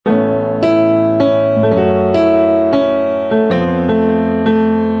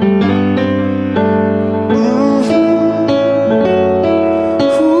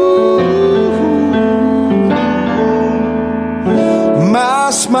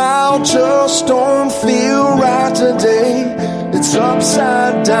smile just don't feel right today. It's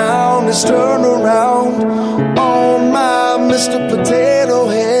upside down, it's turned around on my Mr. Potato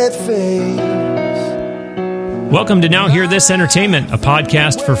Head face. Welcome to Now Hear This Entertainment, a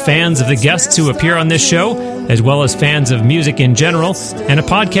podcast for fans of the guests who appear on this show, as well as fans of music in general, and a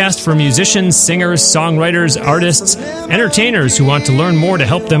podcast for musicians, singers, songwriters, artists, entertainers who want to learn more to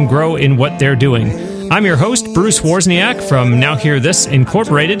help them grow in what they're doing. I'm your host, Bruce Wozniak from Now Hear This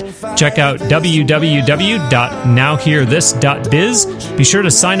Incorporated. Check out www.nowhearthis.biz. Be sure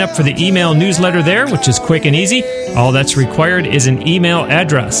to sign up for the email newsletter there, which is quick and easy. All that's required is an email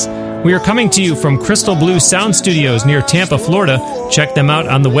address. We are coming to you from Crystal Blue Sound Studios near Tampa, Florida. Check them out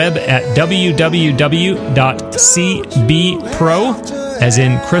on the web at www.cbpro, as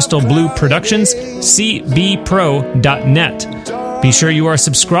in Crystal Blue Productions, cbpro.net. Be sure you are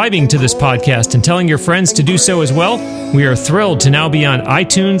subscribing to this podcast and telling your friends to do so as well. We are thrilled to now be on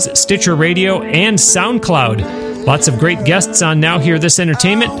iTunes, Stitcher Radio, and SoundCloud. Lots of great guests on Now Hear This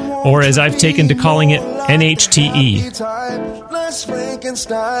Entertainment, or as I've taken to calling it, NHTE.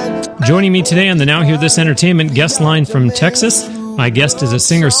 Joining me today on the Now Hear This Entertainment guest line from Texas, my guest is a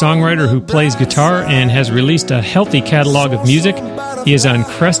singer-songwriter who plays guitar and has released a healthy catalog of music. He is on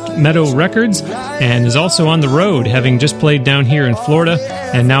Crest Meadow Records and is also on the road, having just played down here in Florida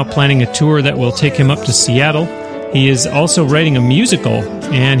and now planning a tour that will take him up to Seattle. He is also writing a musical,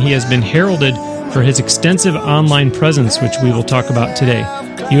 and he has been heralded for his extensive online presence, which we will talk about today.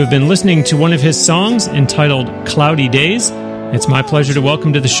 You have been listening to one of his songs entitled Cloudy Days. It's my pleasure to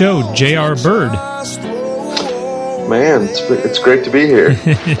welcome to the show JR Byrd. Man, it's great to be here.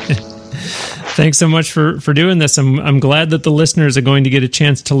 Thanks so much for doing this. I'm glad that the listeners are going to get a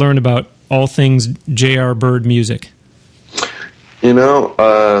chance to learn about all things JR Byrd music. You know,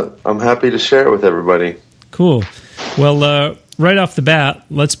 I'm happy to share it with everybody. Cool. Well, right off the bat,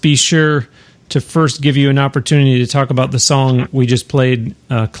 let's be sure to first give you an opportunity to talk about the song we just played,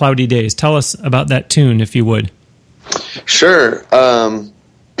 Cloudy Days. Tell us about that tune, if you would. Sure.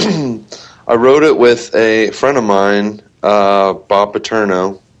 I wrote it with a friend of mine, Bob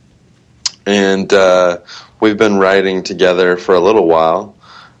Paterno, and we've been writing together for a little while.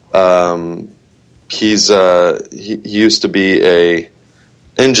 He used to be a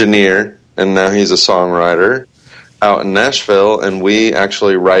engineer, and now he's a songwriter out in Nashville, and we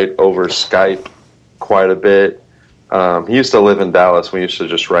actually write over Skype quite a bit. He used to live in Dallas. We used to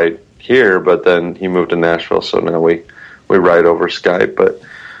just write here, but then he moved to Nashville, so now we write over Skype. But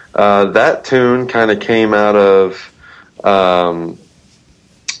that tune kind of came out of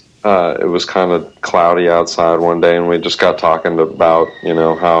it was kind of cloudy outside one day, and we just got talking about, you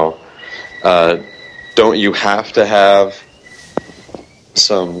know, how don't you have to have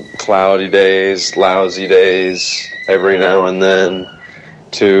some cloudy days, lousy days every now and then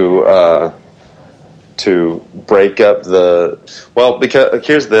to break up because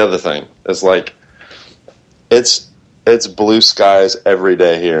here's the other thing. It's like it's blue skies every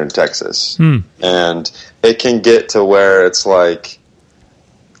day here in Texas. And it can get to where it's like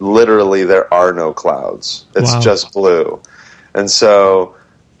literally there are no clouds. It's just blue. And so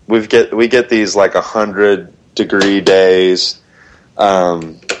we get these like 100-degree days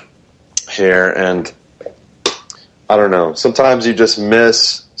here, and I don't know, sometimes you just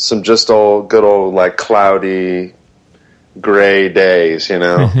miss some just good old like cloudy gray days, you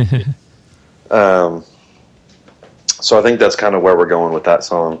know. So I think that's kind of where we're going with that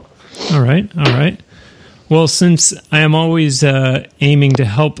song. All right. Well, since I am always aiming to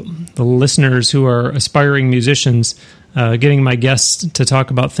help the listeners who are aspiring musicians, getting my guests to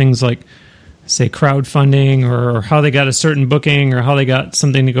talk about things like, say, crowdfunding or how they got a certain booking or how they got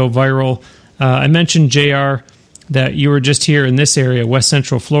something to go viral. I mentioned, JR, that you were just here in this area, West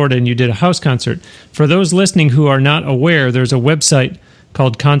Central Florida, and you did a house concert. For those listening who are not aware, there's a website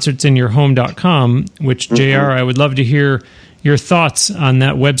called concertsinyourhome.com, which, JR, I would love to hear your thoughts on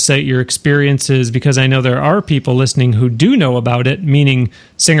that website, your experiences, because I know there are people listening who do know about it, meaning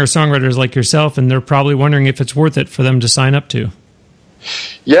singer-songwriters like yourself, and they're probably wondering if it's worth it for them to sign up to.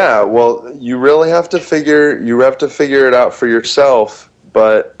 Yeah, well, you really have to figure it out for yourself.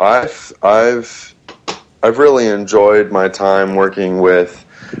 But I've really enjoyed my time working with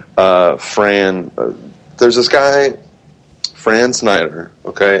Fran. There's this guy, Fran Snyder,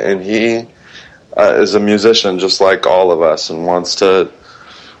 okay, and he is a musician just like all of us, and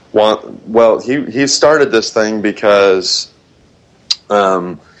he started this thing because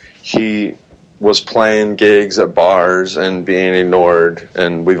he was playing gigs at bars and being ignored,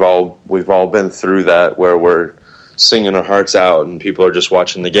 and we've all been through that, where we're singing our hearts out and people are just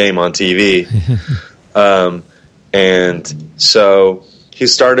watching the game on TV. And so he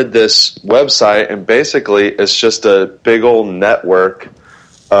started this website, and basically it's just a big old network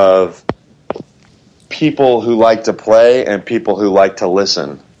of people who like to play and people who like to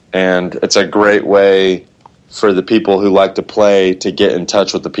listen. And it's a great way for the people who like to play to get in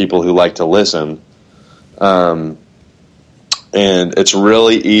touch with the people who like to listen. And it's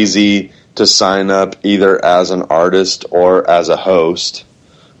really easy to sign up either as an artist or as a host.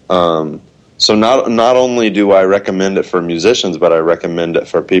 So not only do I recommend it for musicians, but I recommend it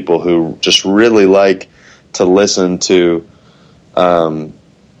for people who just really like to listen to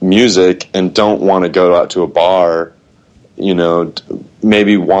music and don't want to go out to a bar,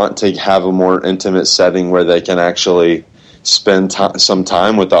 maybe want to have a more intimate setting where they can actually spend some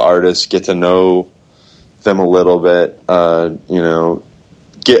time with the artist, get to know them a little bit,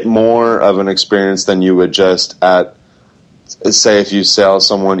 get more of an experience than you would just at, say, if you saw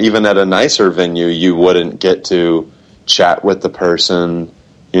someone, even at a nicer venue, you wouldn't get to chat with the person,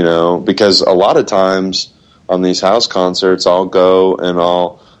 because a lot of times on these house concerts, I'll go and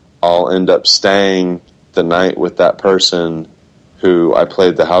I'll end up staying the night with that person who I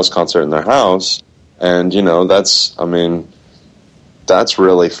played the house concert in their house. And, that's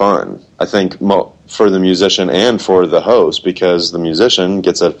really fun. I think for the musician and for the host, because the musician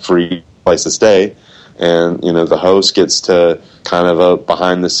gets a free place to stay, and the host gets to kind of a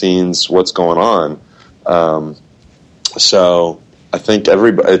behind the scenes what's going on. So I think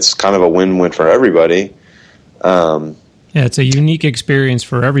it's kind of a win-win for everybody. Yeah, it's a unique experience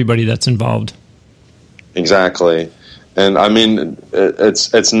for everybody that's involved. Exactly. And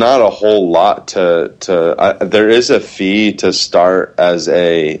it's not a whole lot there is a fee to start as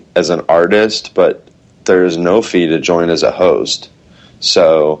an artist, but there is no fee to join as a host.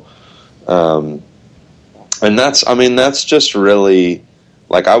 So, and that's just really,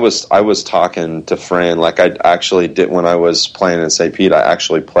 like, I was talking to Fran, like I actually did when I was playing in St. Pete, I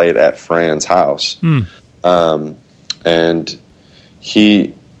actually played at Fran's house. And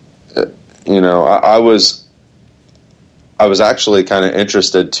he, I was actually kind of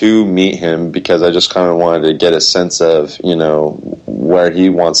interested to meet him because I just kind of wanted to get a sense of, where he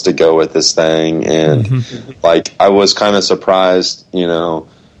wants to go with this thing. And like, I was kind of surprised,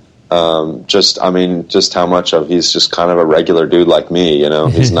 just how much of he's just kind of a regular dude like me,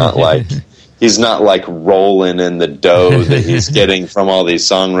 he's not like rolling in the dough that he's getting from all these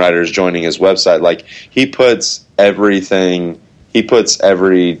songwriters joining his website. Like, he puts every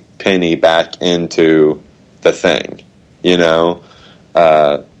penny back into the thing,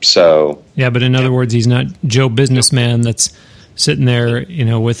 so. Yeah, but in other words, he's not Joe Businessman that's sitting there,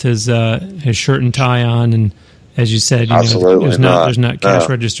 with his shirt and tie on, and as you said, there's not cash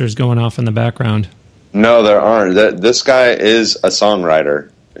registers going off in the background. No, there aren't. This guy is a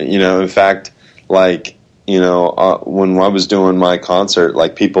songwriter. In fact, like, when I was doing my concert,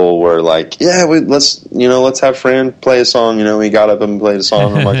 like, people were like, "Yeah, let's have Fran play a song." He got up and played a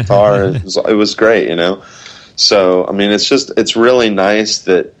song on my guitar. It was great, So, it's really nice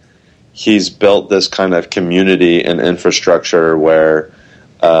that he's built this kind of community and infrastructure where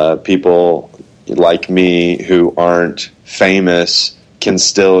people like me who aren't famous can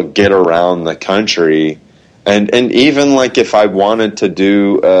still get around the country. And even, like, if I wanted to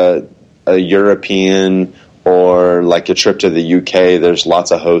do a European or like a trip to the UK, there's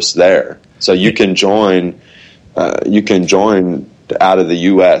lots of hosts there. So you can join out of the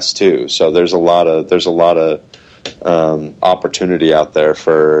US too. So there's a lot of opportunity out there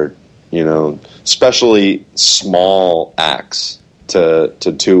for, especially small acts to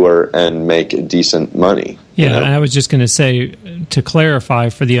tour and make decent money. Yeah, and I was just going to say, to clarify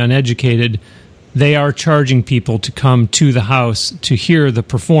for the uneducated, they are charging people to come to the house to hear the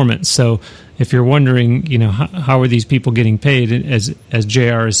performance. So if you're wondering, how are these people getting paid, as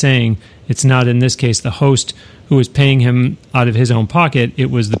JR is saying, it's not in this case the host who was paying him out of his own pocket. It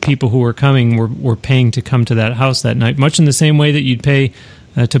was the people who were coming were paying to come to that house that night, much in the same way that you'd pay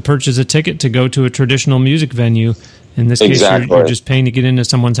to purchase a ticket to go to a traditional music venue. In this case, you're just paying to get into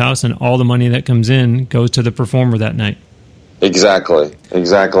someone's house, and all the money that comes in goes to the performer that night. Exactly. And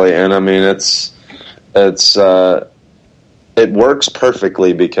it works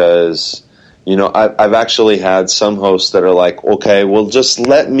perfectly because, I've actually had some hosts that are like, okay, well, just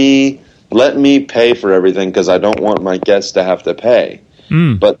let me pay for everything because I don't want my guests to have to pay.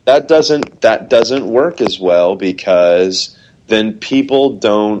 But that doesn't work as well, because then people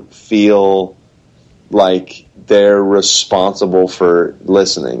don't feel like they're responsible for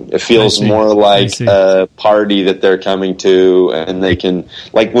listening. It feels more like a party that they're coming to, and they can,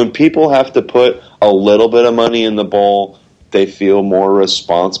 like, when people have to put a little bit of money in the bowl, they feel more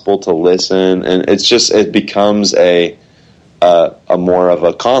responsible to listen, and it becomes a a more of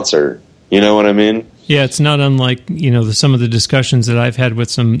a concert. You know what I mean? Yeah, it's not unlike, some of the discussions that I've had with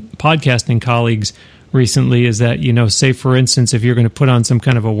some podcasting colleagues recently is that, say, for instance, if you're going to put on some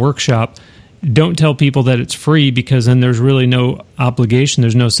kind of a workshop, don't tell people that it's free, because then there's really no obligation.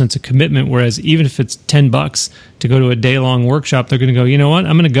 There's no sense of commitment. Whereas even if it's $10 to go to a day-long workshop, they're going to go, you know what,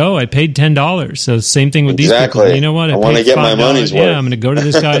 I'm going to go. I paid $10. So same thing with these people. You know what? I want to get my money's worth. Yeah, I'm going to go to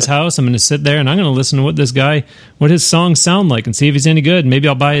this guy's house. I'm going to sit there and I'm going to listen to what his songs sound like and see if he's any good. Maybe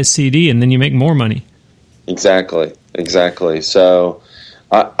I'll buy his CD, and then you make more money. Exactly. So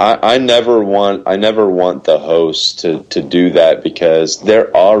I never want the host to do that, because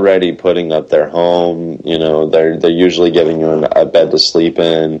they're already putting up their home. They're usually giving you a bed to sleep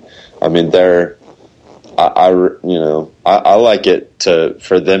in. I mean, I like it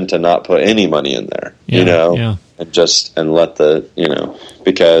for them to not put any money in there. Yeah. and let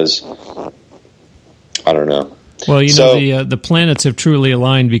because I don't know. Well, the planets have truly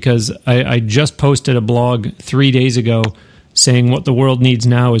aligned, because I just posted a blog 3 days ago saying what the world needs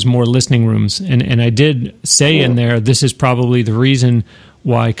now is more listening rooms. And I did say in there, this is probably the reason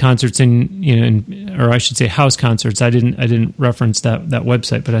why concerts or I should say house concerts. I didn't reference that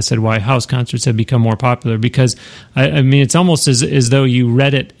website, but I said why house concerts have become more popular, because I mean, it's almost as though you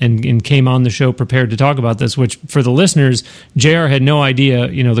read it and came on the show prepared to talk about this, which for the listeners, JR had no idea,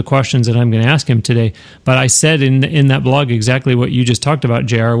 the questions that I'm going to ask him today. But I said in that blog exactly what you just talked about,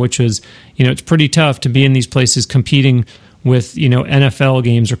 JR, which was, it's pretty tough to be in these places competing with NFL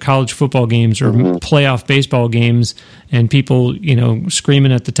games or college football games or playoff baseball games, and people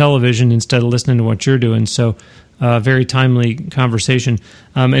screaming at the television instead of listening to what you're doing. So very timely conversation.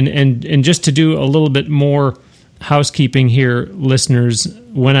 And just to do a little bit more housekeeping here, listeners,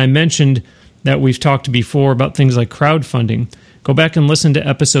 when I mentioned that we've talked before about things like crowdfunding, go back and listen to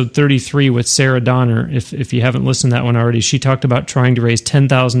episode 33 with Sarah Donner. If you haven't listened to that one already, she talked about trying to raise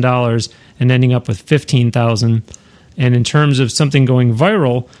 $10,000 and ending up with $15,000. And in terms of something going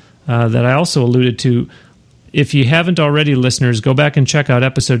viral that I also alluded to, if you haven't already, listeners, go back and check out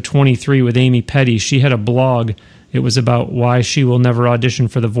episode 23 with Amy Petty. She had a blog. It was about why she will never audition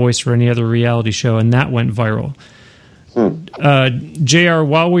for The Voice or any other reality show, and that went viral. JR,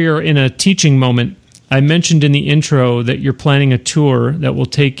 while we are in a teaching moment, I mentioned in the intro that you're planning a tour that will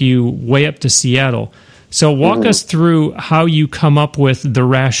take you way up to Seattle. So walk us through how you come up with the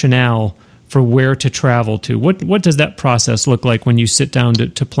rationale for where to travel to. What does that process look like when you sit down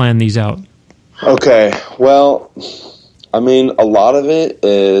to plan these out? Okay, well, I mean, a lot of it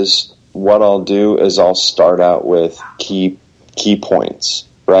is what I'll do is I'll start out with key points,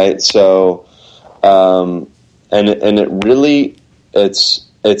 right? So, and it really it's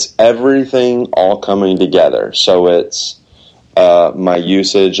everything all coming together. So it's my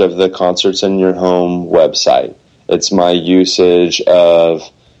usage of the Concerts in Your Home website. It's my usage of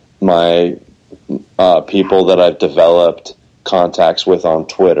my people that I've developed contacts with on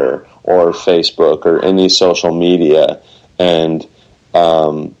Twitter or Facebook or any social media. And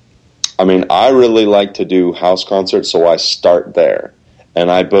I mean, I really like to do house concerts, so I start there. And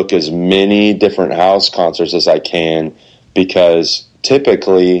I book as many different house concerts as I can, because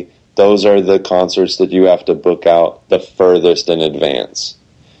typically those are the concerts that you have to book out the furthest in advance.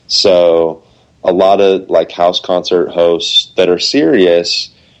 So a lot of like house concert hosts that are serious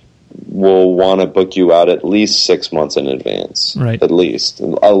will want to book you out at least 6 months in advance, right? At least.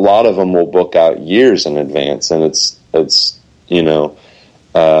 A lot of them will book out years in advance, and it's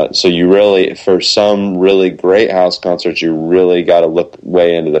so you really, for some really great house concerts, you really got to look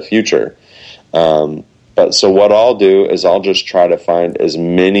way into the future. But so what I'll do is I'll just try to find as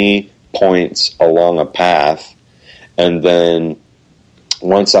many points along a path, and then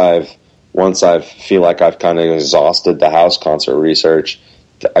once I feel like I've kind of exhausted the house concert research,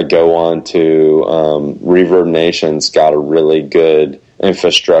 I go on to Reverb Nation's got a really good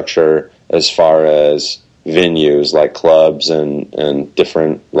infrastructure as far as venues like clubs and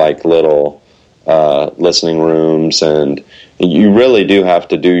different like little listening rooms, and you really do have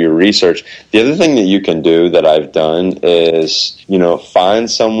to do your research. The other thing that you can do that I've done is,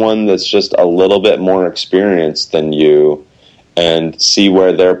 find someone that's just a little bit more experienced than you and see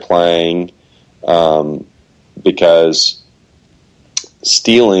where they're playing, because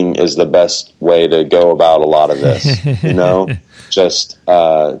stealing is the best way to go about a lot of this. Just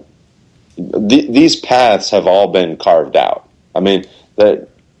these paths have all been carved out. I mean,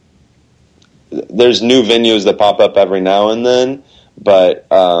 there's new venues that pop up every now and then, but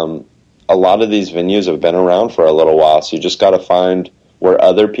a lot of these venues have been around for a little while, so you just got to find where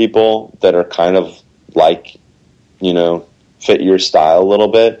other people that are kind of like, fit your style a little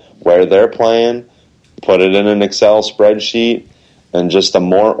bit, where they're playing, put it in an Excel spreadsheet, and just the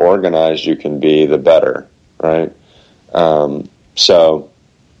more organized you can be, the better, right? So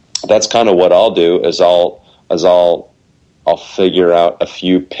that's kind of what I'll do is I'll figure out a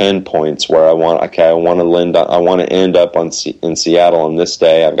few pinpoints where I want to end up in Seattle on this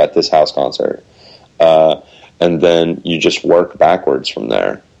day. I've got this house concert. And then you just work backwards from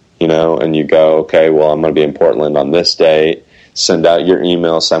there, and you go, okay, well, I'm going to be in Portland on this day. Send out your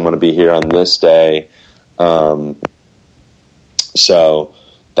email, say I'm going to be here on this day. So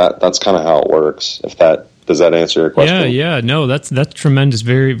that's kind of how it works. Does that answer your question? Yeah. No, that's tremendous.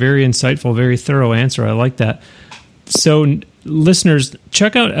 Very, very insightful, very thorough answer. I like that. So listeners,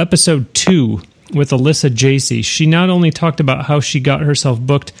 check out episode 2 with Alyssa Jacey. She not only talked about how she got herself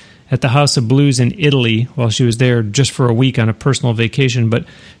booked at the House of Blues in Italy while she was there just for a week on a personal vacation, but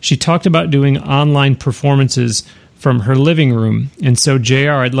she talked about doing online performances from her living room. And so,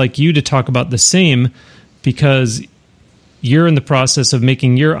 JR, I'd like you to talk about the same, because you're in the process of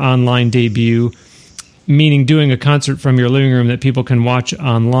making your online debut, meaning doing a concert from your living room that people can watch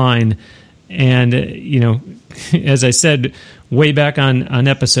online. And, as I said, way back on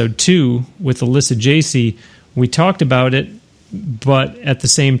episode 2 with Alyssa Jacey, we talked about it, but at the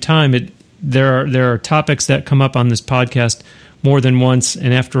same time, there are topics that come up on this podcast more than once,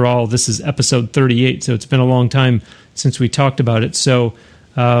 and after all, this is episode 38, so it's been a long time since we talked about it. So,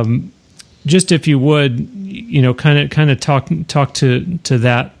 just if you would, kind of talk to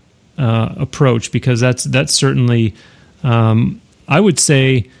that approach, because that's certainly, I would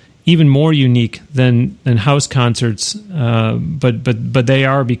say, even more unique than house concerts, but they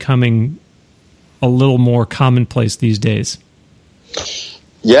are becoming a little more commonplace these days.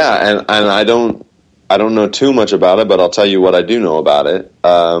 Yeah, and I don't know too much about it, but I'll tell you what I do know about it.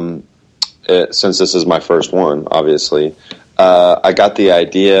 Since this is my first one, obviously, I got the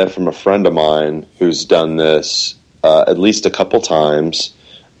idea from a friend of mine who's done this at least a couple times,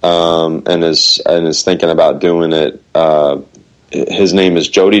 and is thinking about doing it. His name is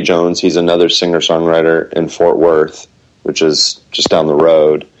Jody Jones. He's another singer-songwriter in Fort Worth, which is just down the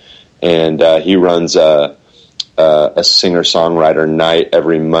road, and he runs a singer-songwriter night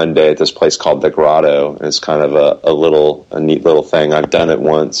every Monday at this place called The Grotto. It's kind of a neat little thing. I've done it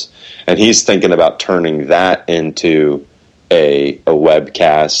once, and he's thinking about turning that into a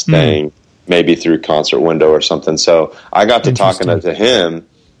webcast thing, maybe through Concert Window or something. So I got to talking to him.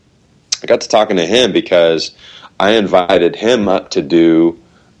 I got to talking to him because I invited him up to do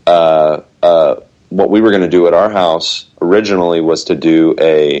what we were going to do at our house originally was to do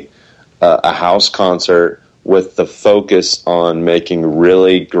a house concert with the focus on making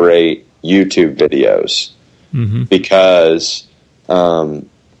really great YouTube videos, because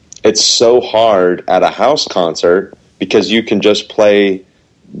it's so hard at a house concert, because you can just play.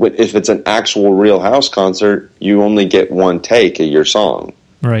 If it's an actual real house concert, you only get one take of your song.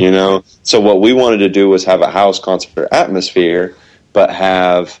 Right. So what we wanted to do was have a house concert atmosphere, but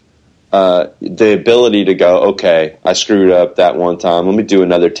have the ability to go, okay, I screwed up that one time. Let me do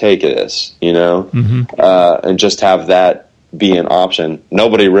another take of this, and just have that be an option.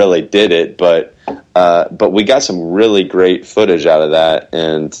 Nobody really did it, but we got some really great footage out of that,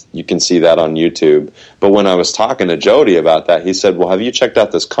 and you can see that on YouTube. But when I was talking to Jody about that, he said, well, have you checked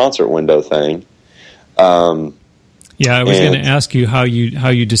out this Concert Window thing? Yeah, I was going to ask you how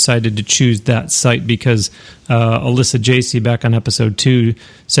you decided to choose that site, because Alyssa Jacey back on episode 2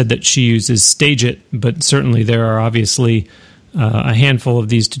 said that she uses Stage It, but certainly there are obviously a handful of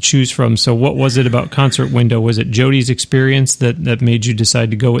these to choose from. So what was it about Concert Window? Was it Jody's experience that made you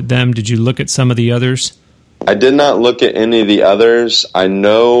decide to go with them? Did you look at some of the others? I did not look at any of the others. I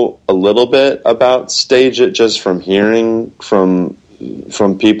know a little bit about Stage It just from hearing from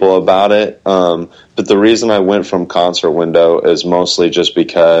people about it. But the reason I went from Concert Window is mostly just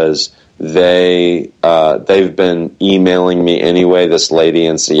because they've been emailing me anyway. This lady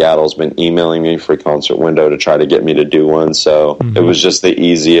in Seattle's been emailing me for Concert Window to try to get me to do one. So it was just the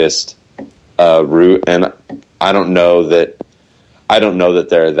easiest route. And I don't know that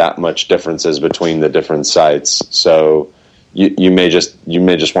there are that much differences between the different sites. So you may just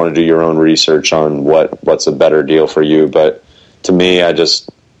want to do your own research on what's a better deal for you. But to me, it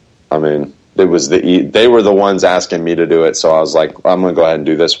was they were the ones asking me to do it, so I was like, I'm going to go ahead and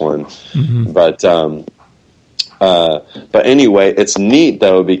do this one. But anyway, it's neat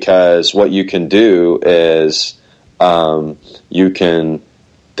though, because what you can do is they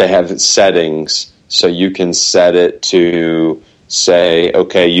have settings, so you can set it to say,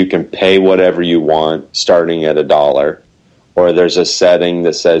 okay, you can pay whatever you want starting at $1, or there's a setting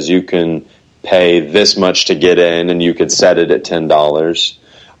that says you can pay this much to get in, and you could set it at $10.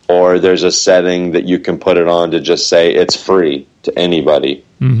 or there's a setting that you can put it on to just say it's free to anybody.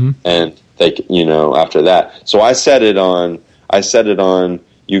 And they, after that. So I set it on,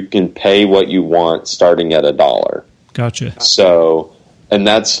 you can pay what you want starting at $1. Gotcha. So, and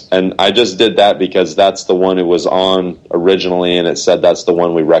I just did that because that's the one it was on originally, and it said that's the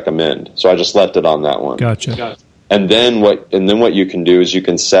one we recommend. So I just left it on that one. Gotcha. And then what you can do is you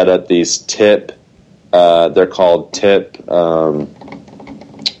can set up these tip, they're called tip,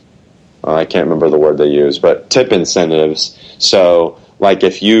 I can't remember the word they use, but tip incentives. So like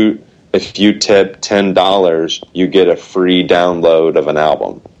if you tip $10, you get a free download of an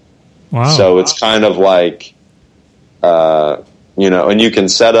album. Wow. So it's kind of like, and you can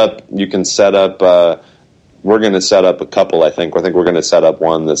set up, we're going to set up a couple, I think we're going to set up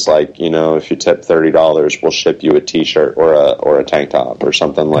one that's like, if you tip $30, we'll ship you a t-shirt or a tank top or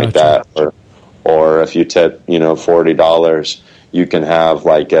something like that. Or if you tip, $40, you can have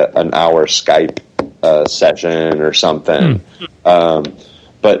like an hour Skype session or something.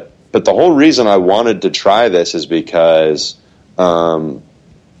 But the whole reason I wanted to try this is because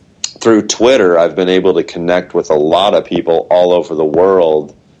through Twitter, I've been able to connect with a lot of people all over the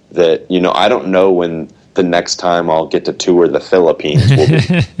world that, I don't know when the next time I'll get to tour the Philippines will be,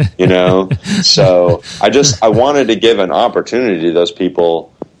 So I wanted to give an opportunity to those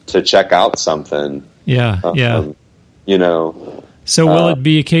people to check out something. Yeah. So will it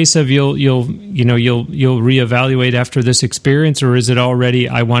be a case of you'll reevaluate after this experience, or is it already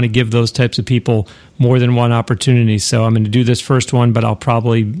I want to give those types of people more than one opportunity? So I'm going to do this first one, but I'll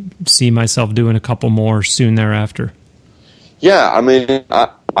probably see myself doing a couple more soon thereafter. Yeah, I mean,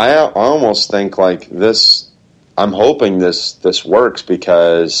 I almost think like this. I'm hoping this works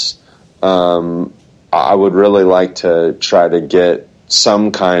because I would really like to try to get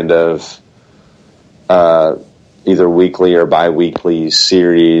some kind of either weekly or bi-weekly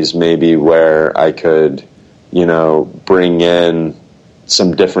series, maybe where I could, bring in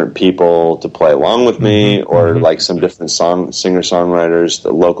some different people to play along with me, or like some different singer-songwriters,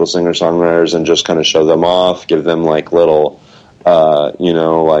 the local singer-songwriters, and just kind of show them off, give them like little,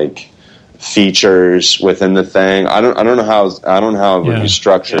 like features within the thing. I don't know how it would be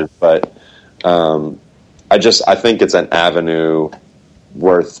structured, but I think it's an avenue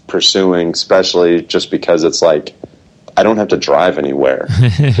worth pursuing, especially just because it's like I don't have to drive anywhere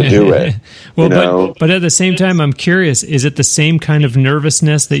to do it. Well, but at the same time, I'm curious, is it the same kind of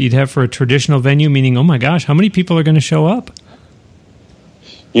nervousness that you'd have for a traditional venue, meaning, oh my gosh, how many people are going to show up?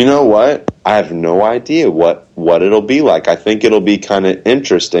 You know what? I have no idea what it'll be like. I think it'll be kind of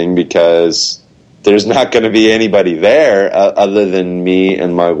interesting because there's not going to be anybody there other than me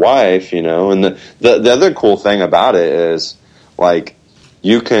and my wife, and the other cool thing about it is like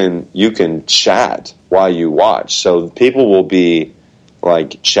you can chat while you watch. So people will be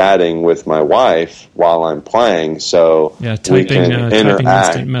like chatting with my wife while I'm playing. So we can interact. Typing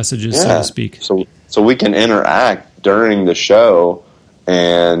instant messages, so to speak. So we can interact during the show,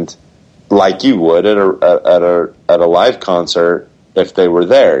 and like you would at a live concert if they were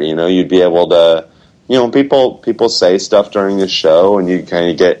there. You'd be able to, people say stuff during the show, and you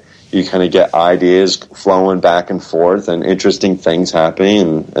kind of get ideas flowing back and forth, and interesting things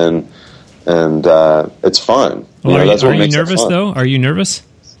happening, and it's fun. Well, are you nervous though? Are you nervous?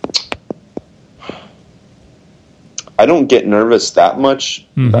 I don't get nervous that much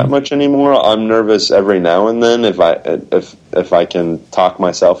anymore. I'm nervous every now and then if I can talk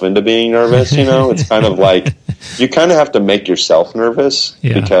myself into being nervous. It's kind of like you kind of have to make yourself nervous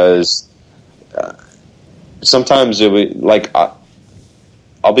because sometimes I'll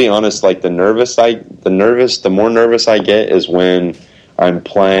be honest, like the more nervous I get is when I'm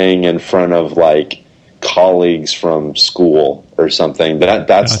playing in front of like colleagues from school or something. That's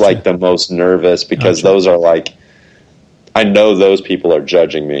gotcha. Like the most nervous because those are like, I know those people are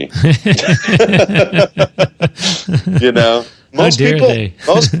judging me. Most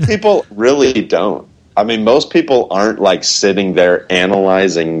people really don't. I mean, most people aren't like sitting there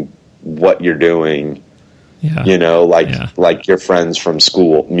analyzing what you're doing. Yeah. Like your friends from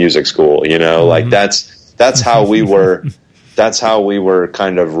school, music school, like that's how we were, that's how we were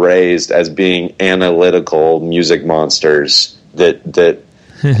kind of raised as being analytical music monsters that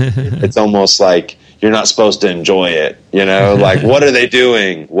it's almost like you're not supposed to enjoy it, like what are they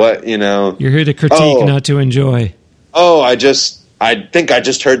doing? What, you're here to critique, not to enjoy. I think I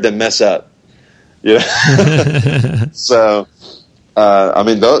just heard them mess up. So, I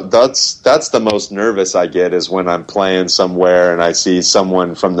mean, that's the most nervous I get is when I'm playing somewhere and I see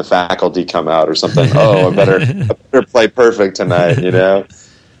someone from the faculty come out or something. I better play perfect tonight,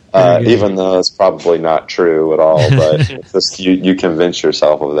 even though it's probably not true at all, but it's just you convince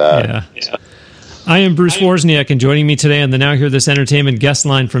yourself of that. Yeah. I am Bruce Wozniak, and joining me today on the Now Hear This Entertainment guest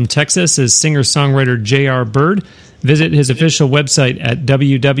line from Texas is singer-songwriter JR Byrd. Visit his official website at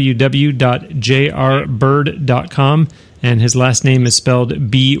www.jrbyrd.com, and his last name is spelled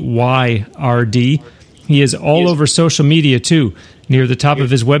B-Y-R-D. He is all over social media, too. Near the top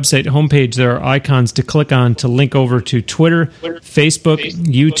of his website homepage, there are icons to click on to link over to Twitter, Facebook,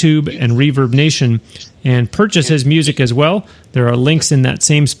 YouTube, and Reverb Nation, and purchase his music as well. There are links in that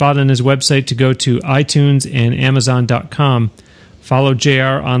same spot on his website to go to iTunes and Amazon.com. Follow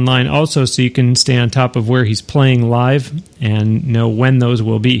JR online also so you can stay on top of where he's playing live and know when those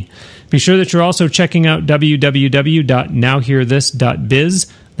will be. Be sure that you're also checking out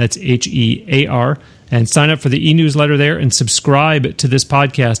www.nowhearthis.biz, that's H-E-A-R, and sign up for the e-newsletter there and subscribe to this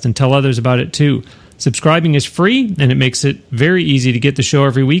podcast and tell others about it too. Subscribing is free, and it makes it very easy to get the show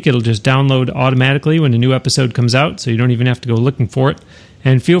every week. It'll just download automatically when a new episode comes out, so you don't even have to go looking for it.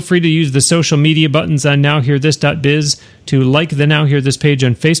 And feel free to use the social media buttons on nowhearthis.biz to like the Now Hear This page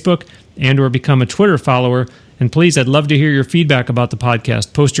on Facebook and or become a Twitter follower. And please, I'd love to hear your feedback about the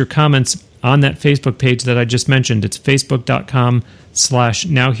podcast. Post your comments on that Facebook page that I just mentioned. It's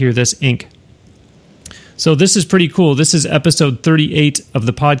facebook.com/nowhearthisinc. So this is pretty cool. This is episode 38 of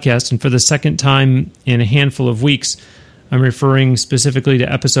the podcast, and for the second time in a handful of weeks, I'm referring specifically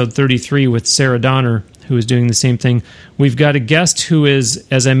to episode 33 with Sarah Donner, who is doing the same thing. We've got a guest who is,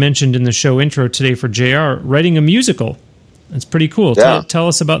 as I mentioned in the show intro today for JR, writing a musical. That's pretty cool. Yeah. Tell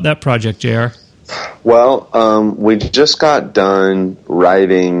us about that project, JR. Well, we just got done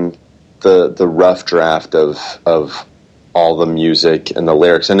writing the rough draft of all the music and the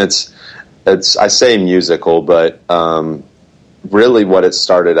lyrics, and it's I say musical, but really what it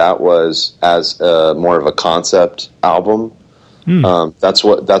started out was as more of a concept album. That's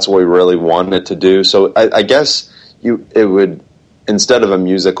what we really wanted to do. So I guess it would, instead of a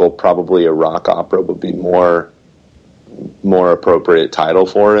musical, probably a rock opera would be more appropriate title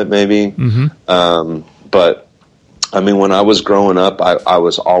for it, maybe. But I mean, when I was growing up, I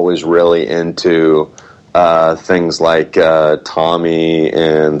was always really into things like Tommy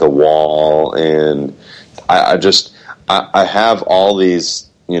and The Wall, and I have all these,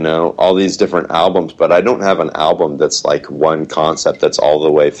 all these different albums, but I don't have an album that's like one concept that's all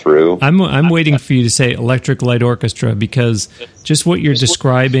the way through. I'm waiting for you to say Electric Light Orchestra, because just what you're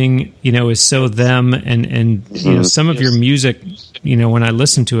describing, is so them, and some of your music, when I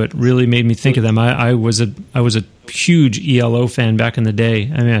listened to it, really made me think of them. I was a huge ELO fan back in the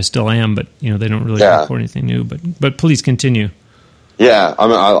day. I mean, I still am, but they don't really record anything new. But please continue. Yeah, I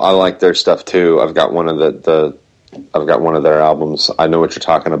mean, I like their stuff too. I've got one of I've got one of their albums. I know what you're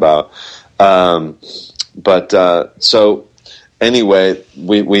talking about. So anyway,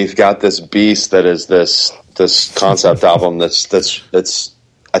 we've got this beast that is this concept album that's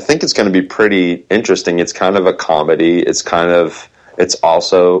I think it's going to be pretty interesting. It's kind of a comedy. It's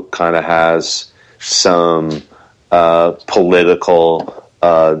also kind of has some political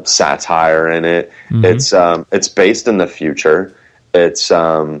satire in it. It's based in the future. It's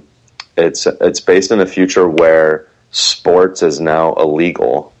based in a future where sports is now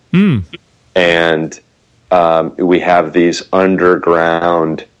illegal, and we have these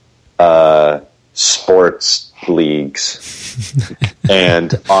underground sports leagues,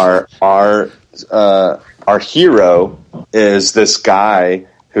 and our hero is this guy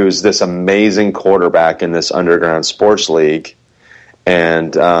who's this amazing quarterback in this underground sports league,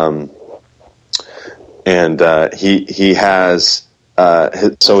 and he has.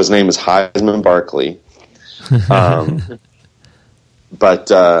 So his name is Heisman Barkley,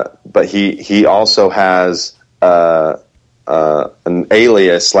 but he also has an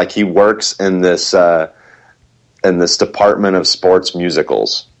alias. Like, he works in this department of sports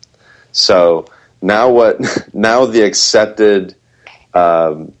musicals. So now the accepted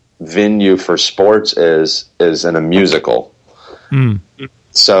venue for sports is in a musical.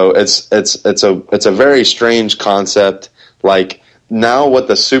 So it's a very strange concept. Like, now what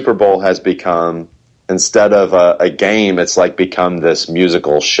the Super Bowl has become, instead of a game, it's like become this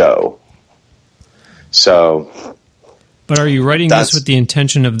musical show. So, but are you writing this with the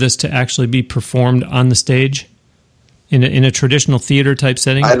intention of this to actually be performed on the stage in a traditional theater type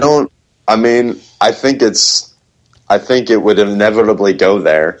setting? I think it would inevitably go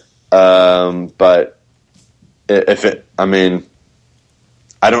there. But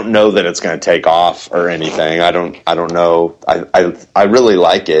I don't know that it's going to take off or anything. I don't know. I really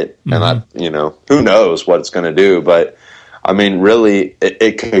like it, and who knows what it's going to do. But I mean, really,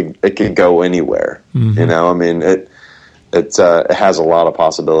 it could go anywhere. it has a lot of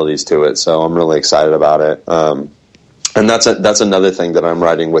possibilities to it. So I'm really excited about it. And that's another thing that I'm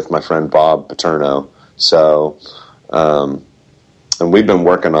writing with my friend Bob Paterno. So, and we've been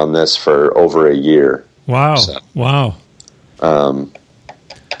working on this for over a year. Wow. So, wow.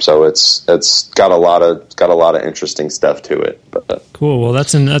 So it's got a lot of interesting stuff to it. But, cool. Well,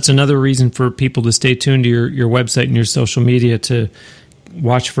 that's another reason for people to stay tuned to your website and your social media to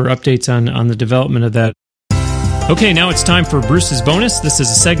watch for updates on the development of that. Okay, now it's time for Bruce's Bonus. This is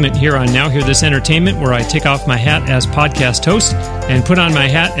a segment here on Now Hear This Entertainment where I take off my hat as podcast host and put on my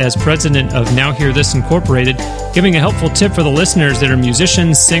hat as president of Now Hear This Incorporated, giving a helpful tip for the listeners that are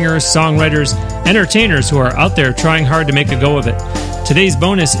musicians, singers, songwriters, entertainers who are out there trying hard to make a go of it. Today's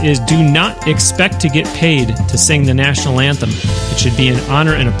bonus is do not expect to get paid to sing the national anthem. It should be an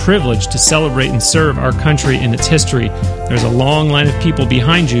honor and a privilege to celebrate and serve our country in its history. There's a long line of people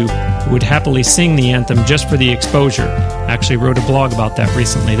behind you who would happily sing the anthem just for the exposure. I actually wrote a blog about that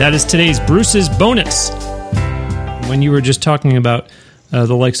recently. That is today's Bruce's Bonus. When you were just talking about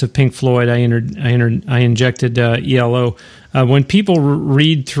the likes of Pink Floyd, I injected ELO. When people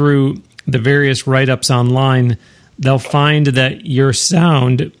read through the various write-ups online, they'll find that your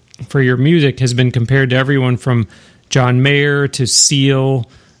sound for your music has been compared to everyone from John Mayer to Seal,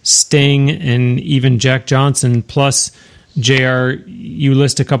 Sting, and even Jack Johnson. Plus, JR, you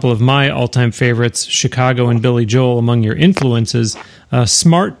list a couple of my all-time favorites, Chicago and Billy Joel, among your influences.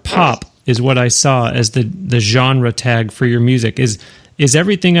 Smart pop is what I saw as the genre tag for your music. Is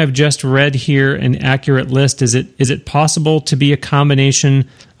everything I've just read here an accurate list? Is it possible to be a combination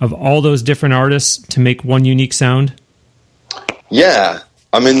of all those different artists to make one unique sound? Yeah,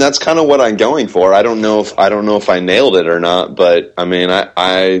 I mean that's kind of what I'm going for. I don't know if I nailed it or not, but I mean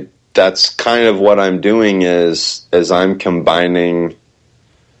I that's kind of what I'm doing is I'm combining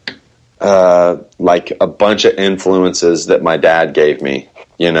like a bunch of influences that my dad gave me.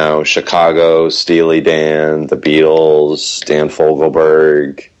 You know, Chicago, Steely Dan, the Beatles, Dan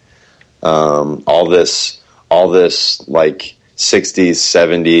Fogelberg, all this like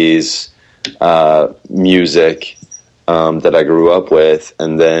 60s, 70s music that I grew up with,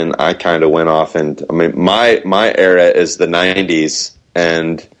 and then I kind of went off, and I mean my era is the 90s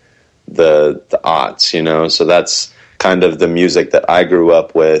and the aughts, you know, so that's kind of the music that I grew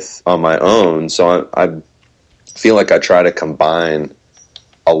up with on my own. So I feel like I try to combine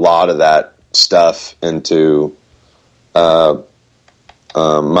a lot of that stuff into my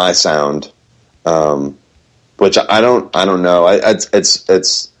sound, which I don't know.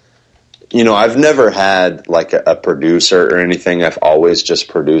 It's you know, I've never had like a producer or anything. I've always just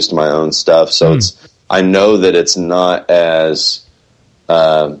produced my own stuff, so I know that it's not as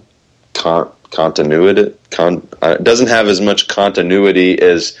continuity. It doesn't have as much continuity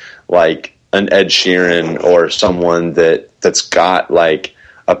as like an Ed Sheeran or someone that's got like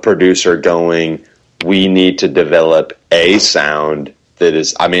a producer going, we need to develop a sound that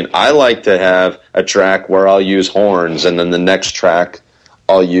is, I mean, I like to have a track where I'll use horns, and then the next track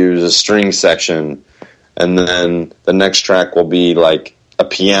I'll use a string section, and then the next track will be like a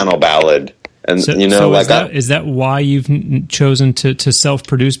piano ballad. And so, you know, so like is that why you've chosen to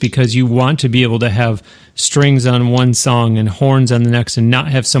self-produce? Because you want to be able to have strings on one song and horns on the next, and not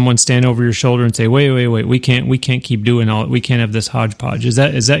have someone stand over your shoulder and say, "Wait, we can't keep doing all. We can't have this hodgepodge." Is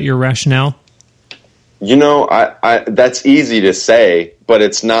that your rationale? You know, I that's easy to say, but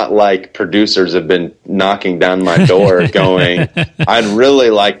it's not like producers have been knocking down my door going, I'd really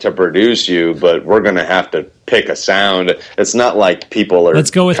like to produce you, but we're going to have to pick a sound. It's not like people are. Let's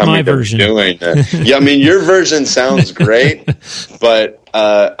go with my version. Doing that. Yeah, I mean, your version sounds great, but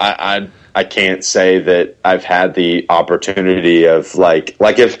I can't say that I've had the opportunity of like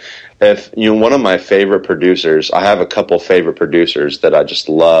if you know, one of my favorite producers, I have a couple favorite producers that I just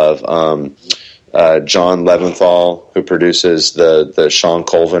love. John Leventhal, who produces the Sean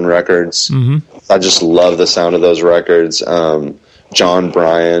Colvin records. Mm-hmm. I just love the sound of those records. John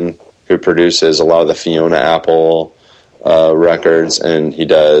Bryan, who produces a lot of the Fiona Apple records, and he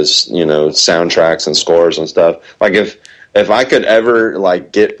does, you know, soundtracks and scores and stuff. Like if I could ever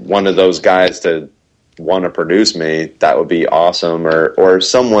like get one of those guys to want to produce me, that would be awesome. Or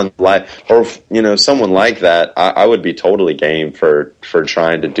someone like, or you know, someone like that, I would be totally game for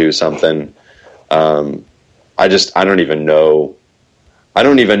trying to do something. I don't even know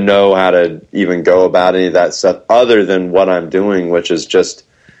how to even go about any of that stuff other than what I'm doing, which is just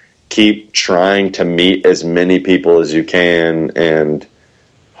keep trying to meet as many people as you can and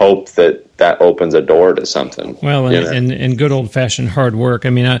hope that that opens a door to something. Well, and good old-fashioned hard work.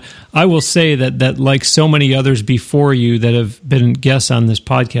 I mean, I will say that like so many others before you that have been guests on this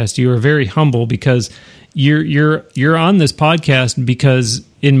podcast, you are very humble, because you're on this podcast because,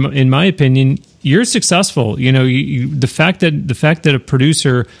 in my opinion, you're successful. You know, the fact that a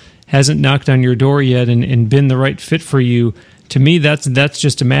producer hasn't knocked on your door yet and been the right fit for you, to me, that's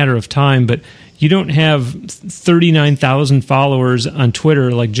just a matter of time. But you don't have 39,000 followers on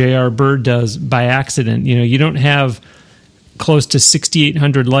Twitter like JR Byrd does by accident. You know, you don't have close to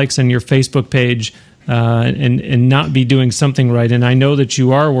 6,800 likes on your Facebook page and not be doing something right. And I know that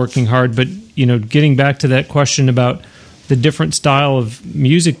you are working hard, but, you know, getting back to that question about the different style of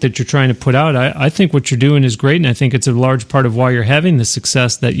music that you're trying to put out, I think what you're doing is great, and I think it's a large part of why you're having the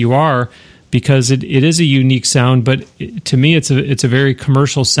success that you are, because it is a unique sound, but to me it's a very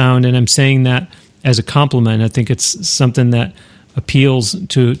commercial sound, and I'm saying that as a compliment. I think it's something that appeals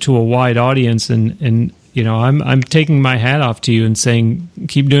to a wide audience, and you know, I'm taking my hat off to you and saying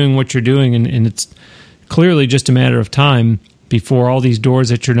keep doing what you're doing, and it's clearly just a matter of time before all these doors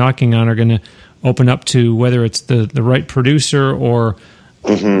that you're knocking on are going to open up to, whether it's the right producer or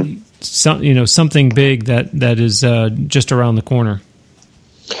something big that is just around the corner.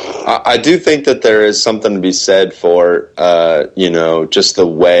 I do think that there is something to be said for, just the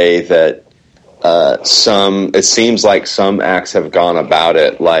way that it seems like some acts have gone about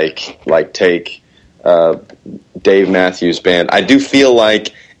it, like take Dave Matthews Band. I do feel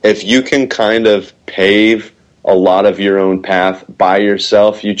like if you can kind of pave a lot of your own path by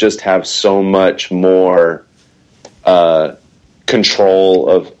yourself, you just have so much more control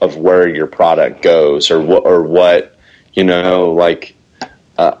of where your product goes or what, you know, like,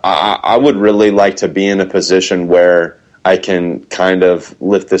 I would really like to be in a position where I can kind of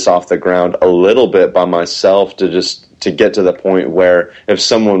lift this off the ground a little bit by myself to get to the point where if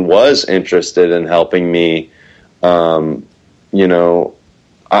someone was interested in helping me, I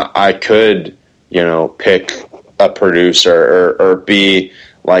could, pick a producer or be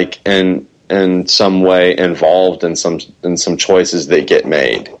like in some way involved in some choices that get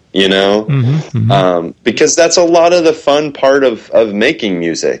made. Because that's a lot of the fun part of making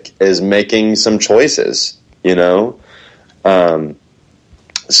music is making some choices, so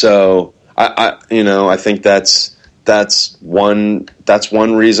I think that's one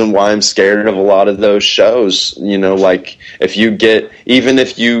reason why I'm scared of a lot of those shows, like even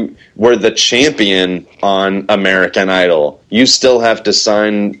if you were the champion on American Idol, you still have to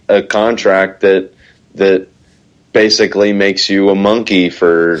sign a contract that basically makes you a monkey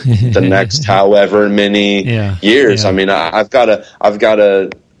for the next however many years. Yeah. I mean, I've got a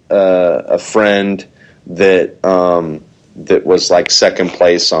friend that was like second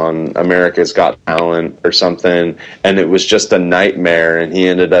place on America's Got Talent or something, and it was just a nightmare, and he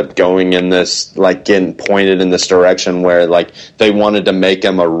ended up going in this, like, getting pointed in this direction where, like, they wanted to make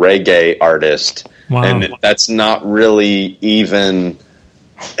him a reggae artist. Wow. And that's not really even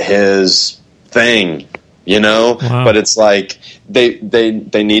his thing. Wow. But it's like they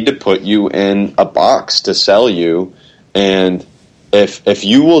need to put you in a box to sell you, and if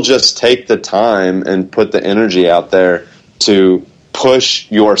you will just take the time and put the energy out there to push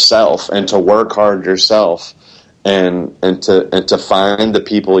yourself and to work hard yourself and to find the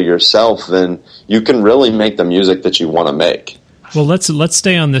people yourself, then you can really make the music that you want to make. Well, let's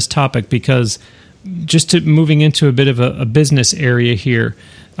stay on this topic, because just moving into a bit of a business area here.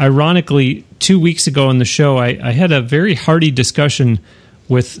 Ironically, 2 weeks ago on the show, I had a very hearty discussion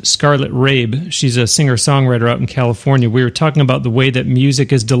with Scarlett Rabe. She's a singer-songwriter out in California. We were talking about the way that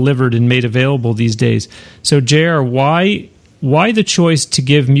music is delivered and made available these days. So, JR, why the choice to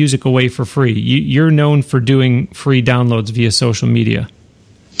give music away for free? You're known for doing free downloads via social media.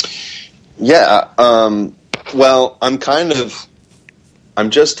 Yeah. Well, I'm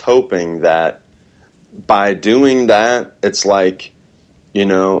just hoping that by doing that, it's like,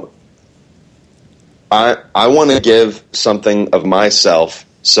 I want to give something of myself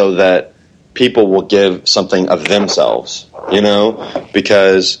so that people will give something of themselves,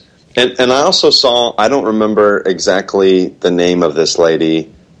 because, and I also saw, I don't remember exactly the name of this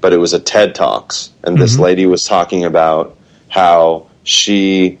lady, but it was a TED Talks, and this lady was talking about how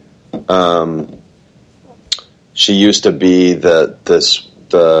she used to be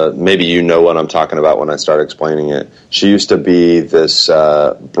maybe you know what I'm talking about when I start explaining it. She used to be this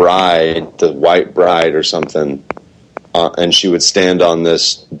bride, the white bride or something, and she would stand on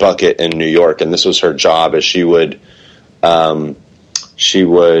this bucket in New York, and this was her job. As she would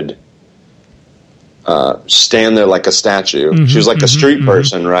stand there like a statue. She was like a street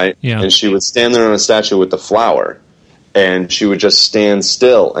person, right? Yeah. And she would stand there on a statue with the flower, and she would just stand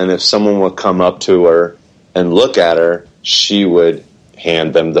still. And if someone would come up to her and look at her, she would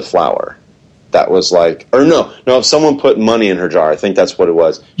hand them the flower. That was like, or no, if someone put money in her jar, I think that's what it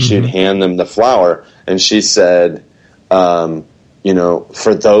was. She'd hand them the flower, and she said, for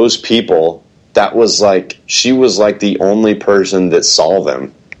those people, that was like, she was like the only person that saw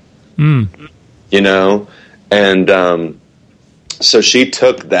them, and so she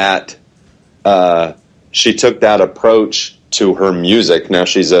took that approach to her music. Now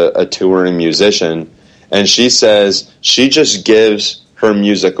she's a touring musician, and she says she just gives her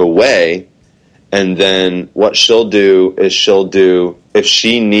music away. And then what she'll do is if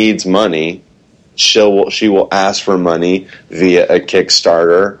she needs money, she will ask for money via a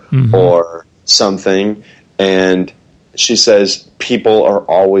Kickstarter or something. And she says people are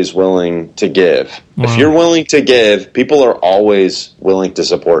always willing to give. Wow. If you're willing to give, people are always willing to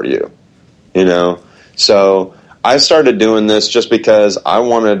support you. So I started doing this just because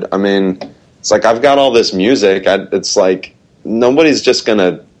it's like I've got all this music. It's like nobody's just going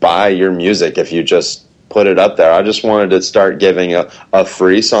to buy your music if you just put it up there. I just wanted to start giving a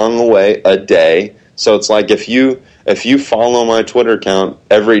free song away a day. So it's like if you follow my Twitter account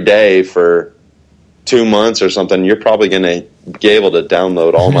every day for 2 months or something, you're probably going to be able to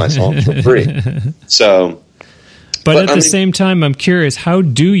download all my songs for free. So, but at the same time, I'm curious, how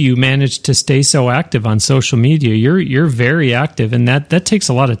do you manage to stay so active on social media? You're very active, and that takes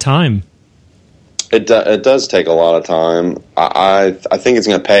a lot of time. It does take a lot of time. I think it's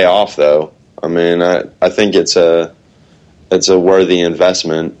going to pay off, though. I mean, I think it's a worthy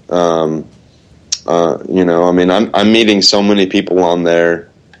investment. I'm meeting so many people on there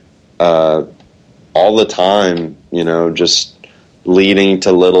all the time. Just leading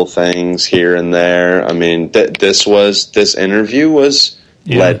to little things here and there. I mean, this interview was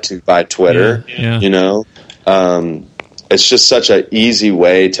led to by Twitter. Yeah. It's just such an easy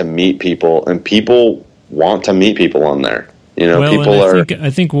way to meet people, and people want to meet people on there. I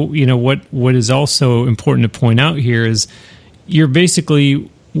think what is also important to point out here is you're basically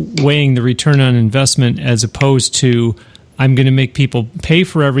weighing the return on investment as opposed to I'm going to make people pay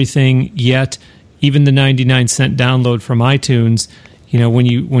for everything. Yet even the 99-cent download from iTunes,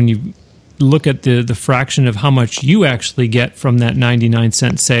 when you look at the fraction of how much you actually get from that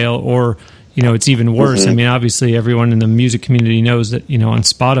 99-cent sale, or it's even worse. I mean, obviously, everyone in the music community knows that, on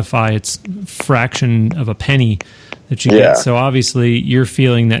Spotify, it's a fraction of a penny that you get. So obviously, you're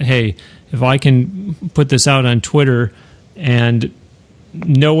feeling that, hey, if I can put this out on Twitter and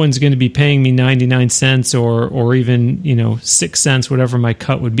no one's going to be paying me 99 cents or even, 6 cents, whatever my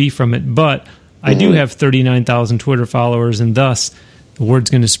cut would be from it, but I do have 39,000 Twitter followers, and thus the word's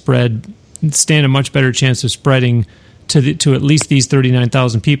going to stand a much better chance of spreading to at least these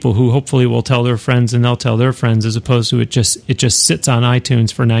 39,000 people who hopefully will tell their friends and they'll tell their friends, as opposed to it just sits on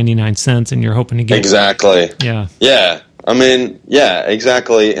iTunes for 99 cents and you're hoping to get exactly. Yeah. I mean,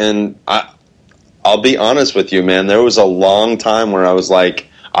 exactly. And I'll be honest with you, man. There was a long time where I was like,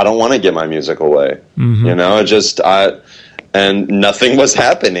 I don't want to give my music away. And nothing was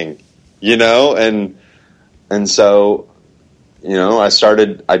happening. And so. I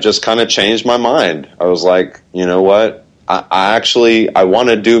just kind of changed my mind. I was like, you know what? I want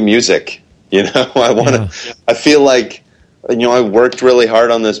to do music. I feel like, I worked really hard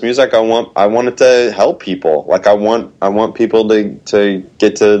on this music. I want it to help people. Like I want people to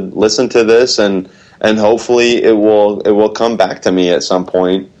get to listen to this and hopefully it will come back to me at some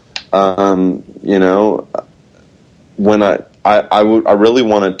point. When I really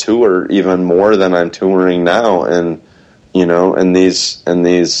want to tour even more than I'm touring now. And, in these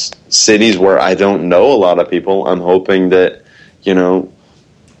cities where I don't know a lot of people, I'm hoping that,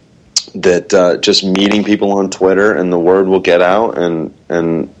 just meeting people on Twitter and the word will get out and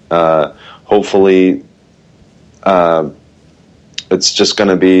hopefully, it's going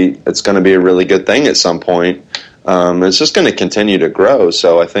to be a really good thing at some point. It's just going to continue to grow.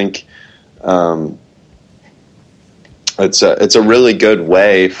 So I think, it's a really good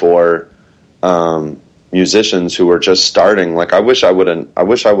way for, musicians who are just starting. Like I wish I would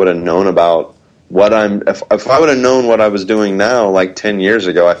have known about what if I would have known what I was doing now, like 10 years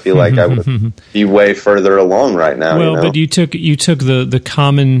ago, I feel like I would be way further along right now. Well, but you took the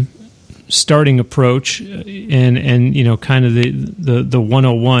common starting approach and kind of the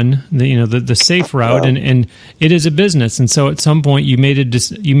 101, the safe route, and it is a business. And so at some point you made a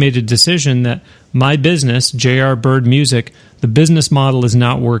decision that my business, JR Byrd Music, the business model is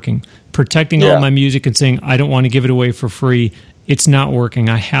not working. Protecting all my music and saying I don't want to give it away for free it's not working.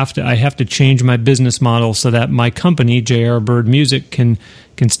 I have to change my business model so that my company, JR Byrd Music, can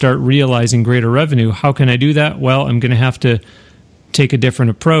start realizing greater revenue. How can I do that? Well, I'm going to have to take a different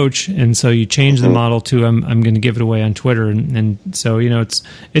approach, and so you change the model to I'm going to give it away on Twitter, and so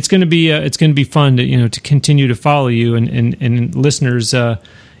it's going to be fun to to continue to follow you, and listeners, I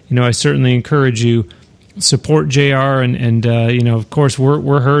certainly encourage you, support JR, and of course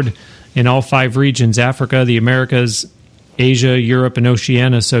we're heard in all 5 regions: Africa, the Americas, Asia, Europe, and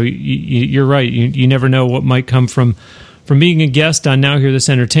Oceania. So you're right. You never know what might come from being a guest on Now Hear This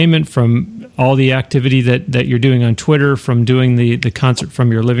Entertainment, from all the activity that you're doing on Twitter, from doing the concert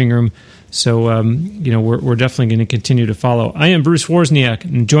from your living room. So, we're definitely going to continue to follow. I am Bruce Wozniak,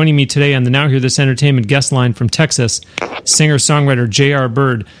 and joining me today on the Now Hear This Entertainment guest line from Texas, singer-songwriter JR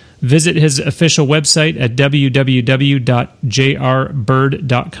Byrd. Visit his official website at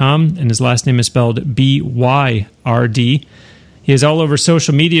www.jrbyrd.com, and his last name is spelled B-Y-R-D. He is all over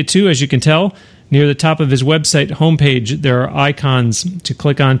social media, too, as you can tell. Near the top of his website homepage, there are icons to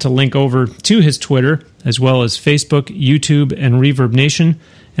click on to link over to his Twitter, as well as Facebook, YouTube, and Reverb Nation.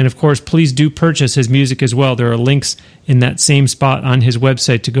 And, of course, please do purchase his music as well. There are links in that same spot on his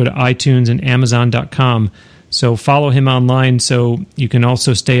website to go to iTunes and Amazon.com. So follow him online so you can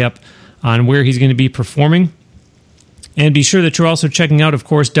also stay up on where he's going to be performing. And be sure that you're also checking out, of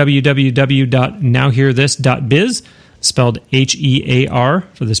course, www.nowhearthis.biz, spelled H-E-A-R,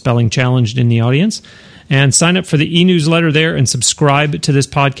 for the spelling challenged in the audience. And sign up for the e-newsletter there and subscribe to this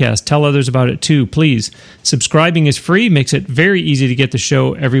podcast. Tell others about it too, please. Subscribing is free, makes it very easy to get the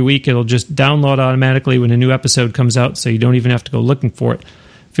show every week. It'll just download automatically when a new episode comes out, so you don't even have to go looking for it.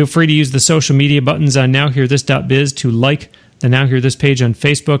 Feel free to use the social media buttons on nowhearthis.biz to like the Now Hear This page on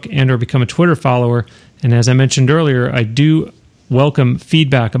Facebook and or become a Twitter follower. And as I mentioned earlier, I do welcome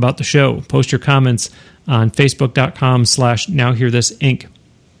feedback about the show. Post your comments on facebook.com/nowhearthisinc.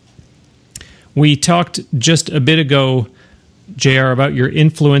 We talked just a bit ago, JR, about your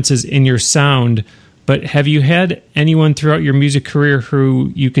influences in your sound, but have you had anyone throughout your music career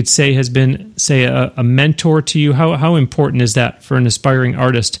who you could say has been, say, a mentor to you? How important is that for an aspiring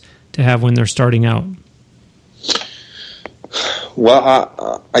artist to have when they're starting out?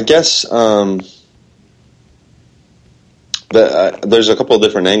 Well, I guess there's a couple of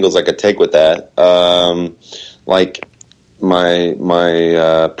different angles I could take with that. Like my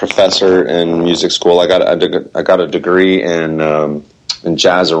professor in music school, I got a degree in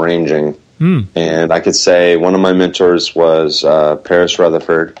jazz arranging. And I could say one of my mentors was Paris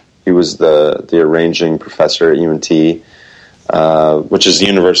Rutherford. He was the arranging professor at UNT, which is the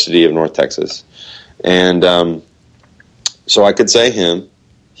University of North Texas. And so I could say him.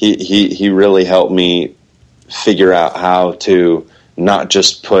 He really helped me figure out how to not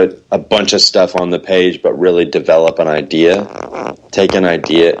just put a bunch of stuff on the page, but really develop an idea. Take an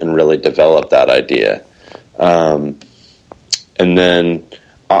idea and really develop that idea. And then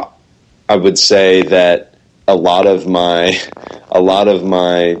I would say that a lot of my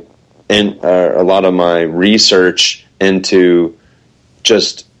research into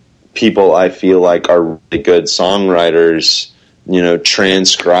just people I feel like are really good songwriters,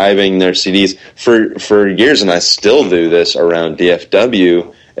 transcribing their CDs for years, and I still do this around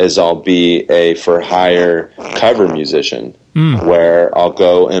DFW, is I'll be a for hire cover musician. Where I'll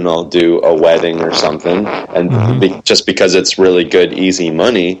go and I'll do a wedding or something, and just because it's really good, easy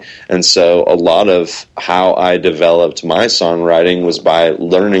money. And so a lot of how I developed my songwriting was by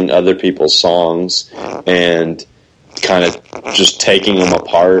learning other people's songs and kind of just taking them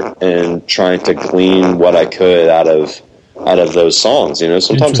apart and trying to glean what I could out of those songs.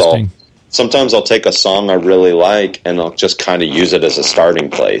 Sometimes I'll take a song I really like and I'll just kind of use it as a starting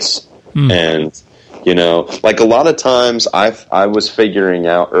place. And like a lot of times I was figuring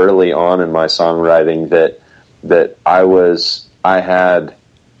out early on in my songwriting that I had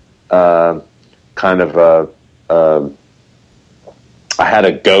kind of I had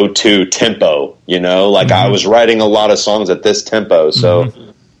a go-to tempo, I was writing a lot of songs at this tempo. So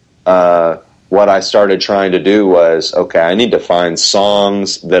what I started trying to do was, okay, I need to find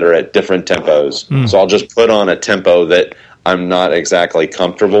songs that are at different tempos. So I'll just put on a tempo that I'm not exactly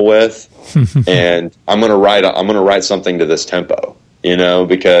comfortable with. And I'm going to write something to this tempo,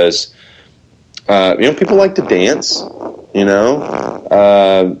 because, people like to dance,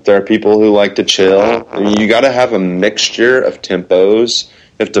 there are people who like to chill. You got to have a mixture of tempos.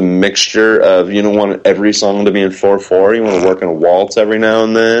 You have to mixture of, you don't want every song to be in 4/4. You want to work in a waltz every now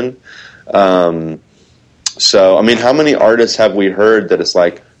and then. So, how many artists have we heard that it's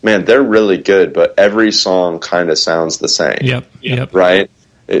like, man, they're really good, but every song kind of sounds the same. Yep. Right?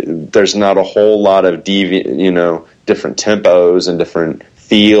 There's not a whole lot of different different tempos and different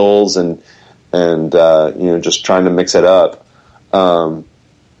feels and just trying to mix it up. And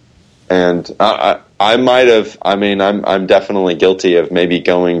I might have, I'm definitely guilty of maybe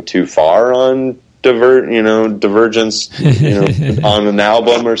going too far on divergence, on an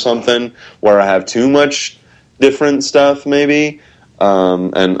album or something where I have too much different stuff maybe.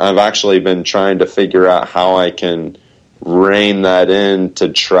 And I've actually been trying to figure out how I can rein that in to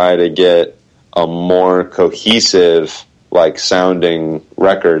try to get a more cohesive, like, sounding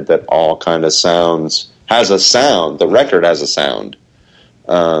record that all kind of has a sound. The record has a sound.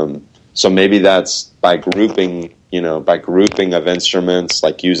 So maybe that's by grouping of instruments,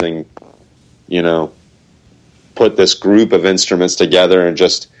 like using, put this group of instruments together and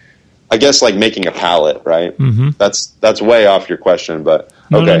just, I guess, like making a palette, right? Mm-hmm. That's way off your question, but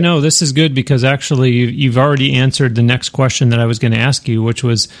okay. No, this is good because actually you've already answered the next question that I was going to ask you, which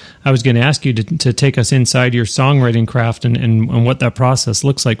was I was going to ask you to take us inside your songwriting craft and what that process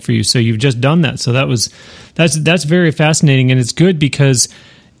looks like for you. So you've just done that. So that's very fascinating, and it's good because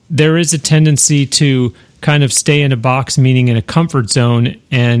there is a tendency to kind of stay in a box, meaning in a comfort zone,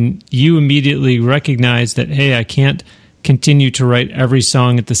 and you immediately recognize that, hey, I can't continue to write every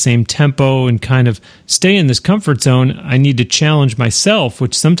song at the same tempo and kind of stay in this comfort zone. I need to challenge myself,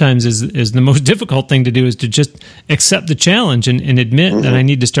 which sometimes is the most difficult thing to do, is to just accept the challenge and admit that I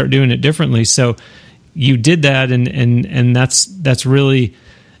need to start doing it differently. So you did that, and that's really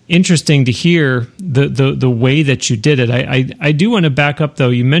interesting to hear the way that you did it. I do want to back up though.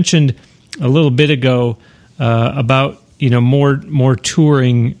 You mentioned a little bit ago about more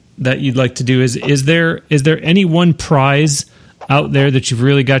touring that you'd like to do. Is there any one prize out there that you've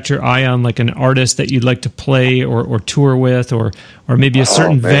really got your eye on, like an artist that you'd like to play or tour with, or maybe a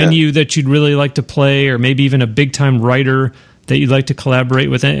certain venue that you'd really like to play, or maybe even a big time writer that you'd like to collaborate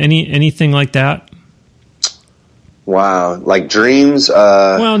with? Anything like that? Wow, like dreams?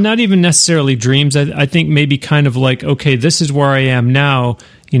 Well, not even necessarily dreams. I think maybe kind of like, okay, this is where I am now,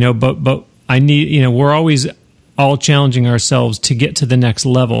 but I need, we're always all challenging ourselves to get to the next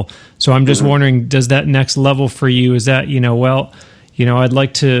level. So I'm just wondering, does that next level for you, is that, I'd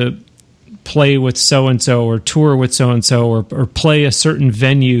like to play with so-and-so or tour with so-and-so or play a certain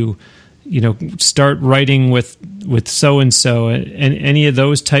venue, start writing with so-and-so, and any of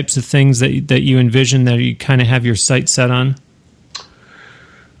those types of things that you envision that you kind of have your sights set on?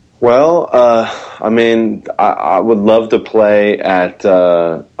 Well, I would love to play at,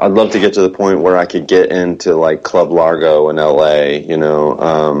 I'd love to get to the point where I could get into like Club Largo in LA,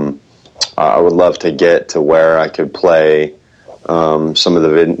 I would love to get to where I could play, some of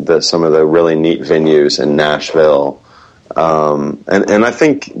the really neat venues in Nashville. And I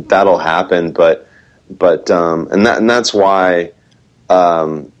think that'll happen, but that's why,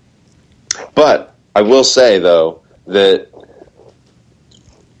 but I will say though that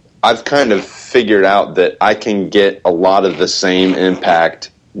I've kind of figured out that I can get a lot of the same impact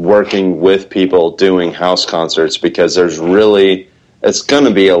working with people doing house concerts, because it's going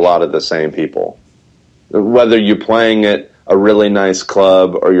to be a lot of the same people. Whether you're playing at a really nice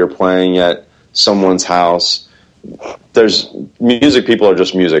club or you're playing at someone's house, music people are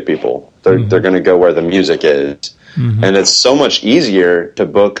just music people. They're going to go where the music is. Mm-hmm. And it's so much easier to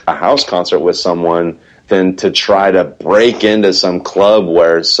book a house concert with someone than to try to break into some club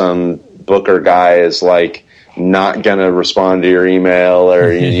where some booker guy is like not going to respond to your email,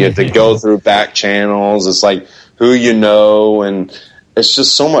 or you have to go through back channels. It's like who and it's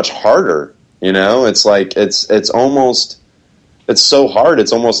just so much harder. It's like it's so hard.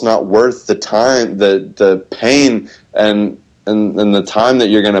 It's almost not worth the time, the pain and the time that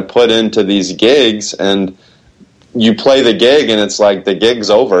you're going to put into these gigs. And you play the gig and it's like the gig's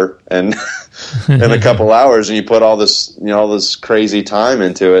over and in a couple hours, and you put all this crazy time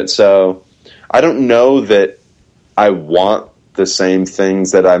into it. So I don't know that I want the same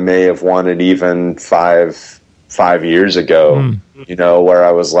things that I may have wanted even five years ago, where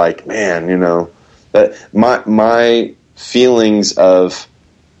I was like, man, that my feelings of,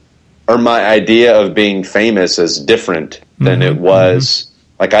 or my idea of being famous is different than it was.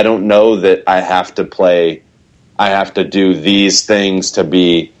 Like, I don't know that I have to do these things to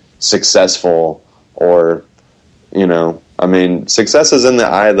be successful, or, success is in the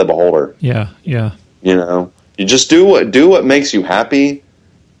eye of the beholder. Yeah. Yeah. You just do what makes you happy.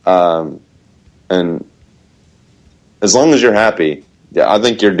 And as long as you're happy, I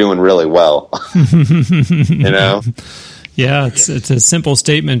think you're doing really well. Yeah, it's a simple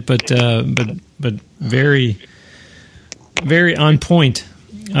statement, but very, very on point.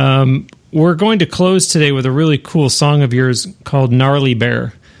 We're going to close today with a really cool song of yours called "Gnarly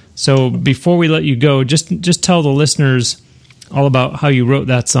Bear." So before we let you go, just tell the listeners all about how you wrote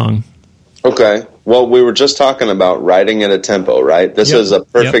that song. Okay. Well, we were just talking about writing at a tempo, right? This is a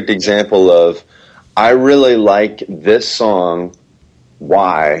perfect example of, I really like this song.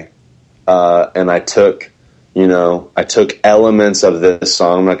 Why? And I took elements of this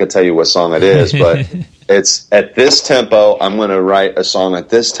song. I'm not going to tell you what song it is, but it's at this tempo. I'm going to write a song at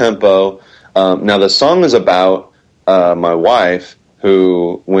this tempo. Now the song is about my wife,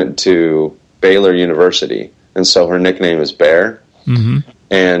 who went to Baylor University, and so her nickname is Bear. Mm-hmm.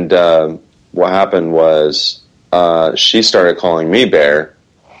 And what happened was she started calling me Bear.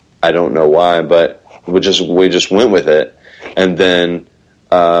 I don't know why, but we just went with it. And then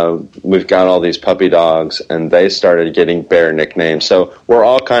we've got all these puppy dogs, and they started getting Bear nicknames. So we're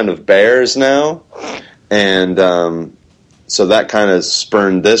all kind of bears now, and so that kind of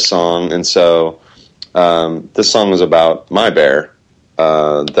spurned this song. And so this song is about my bear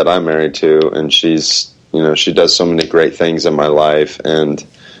that I'm married to, and she's, she does so many great things in my life, and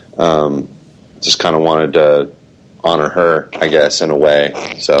just kind of wanted to honor her, I guess, in a way.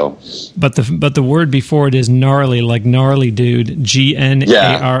 So, but the word before it is gnarly, like gnarly dude,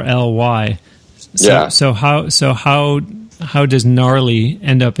 GNARLY. So how does gnarly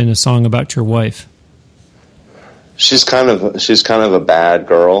end up in a song about your wife? She's kind of a bad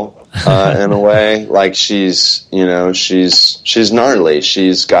girl. In a way, like she's gnarly. She's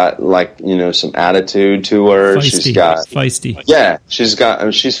got some attitude to her. Feisty. Yeah, she's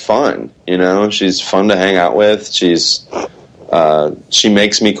fun. She's fun to hang out with. She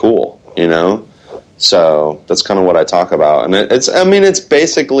makes me cool. So that's kind of what I talk about. And it's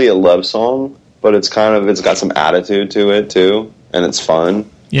basically a love song, but it's got some attitude to it too, and it's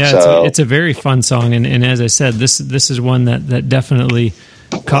fun. Yeah, so, it's a very fun song, and as I said, this is one that definitely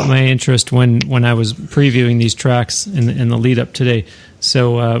caught my interest when I was previewing these tracks in the lead up today.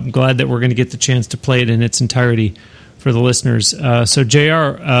 So I'm glad that we're going to get the chance to play it in its entirety for the listeners. So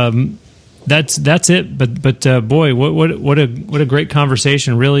JR, that's it. But boy, what a great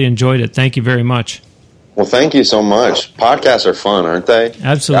conversation. Really enjoyed it. Thank you very much. Well, thank you so much. Podcasts are fun, aren't they?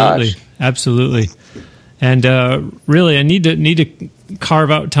 Absolutely. Gosh. Absolutely. And really, I need to carve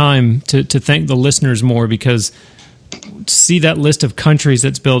out time to thank the listeners more, because see that list of countries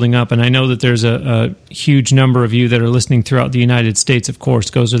that's building up, and I know that there's a huge number of you that are listening throughout the United States, of course,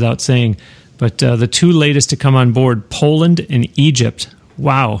 goes without saying, but the two latest to come on board, Poland and Egypt.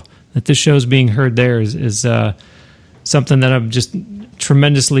 Wow, that this show's being heard there is something that I'm just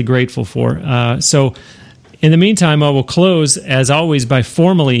tremendously grateful for. So in the meantime, I will close, as always, by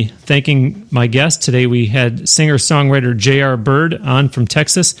formally thanking my guest. Today we had singer-songwriter JR Byrd on from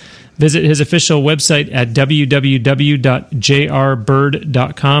Texas. Visit his official website at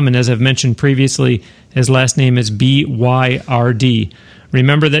www.jrbyrd.com, and as I've mentioned previously, his last name is Byrd.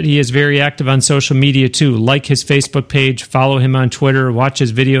 Remember that he is very active on social media too. Like his Facebook page, follow him on Twitter, watch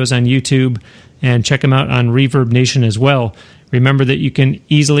his videos on YouTube, and check him out on Reverb Nation as well. Remember that you can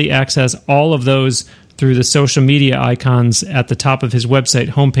easily access all of those through the social media icons at the top of his website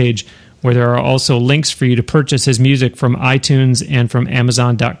homepage, where there are also links for you to purchase his music from iTunes and from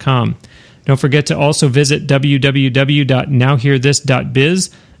Amazon.com. Don't forget to also visit www.nowhearthis.biz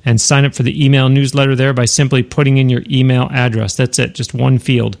and sign up for the email newsletter there by simply putting in your email address. That's it, just one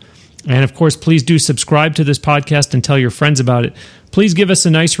field. And of course, please do subscribe to this podcast and tell your friends about it. Please give us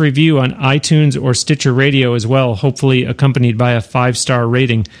a nice review on iTunes or Stitcher Radio as well, hopefully accompanied by a 5-star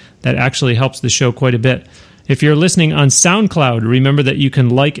rating. That actually helps the show quite a bit. If you're listening on SoundCloud, remember that you can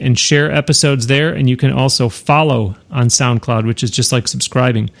like and share episodes there, and you can also follow on SoundCloud, which is just like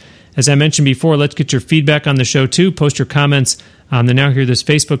subscribing. As I mentioned before, let's get your feedback on the show too. Post your comments on the Now Hear This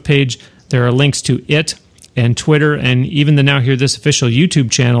Facebook page. There are links to it and Twitter and even the Now Hear This official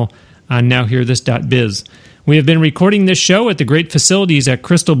YouTube channel on nowhearthis.biz. We have been recording this show at the great facilities at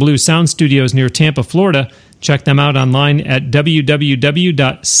Crystal Blue Sound Studios near Tampa, Florida. Check them out online at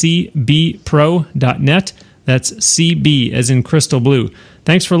www.cbpro.net. That's CB as in Crystal Blue.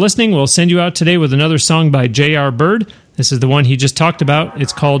 Thanks for listening. We'll send you out today with another song by JR Byrd. This is the one he just talked about.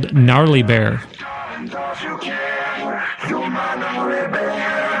 It's called Gnarly Bear.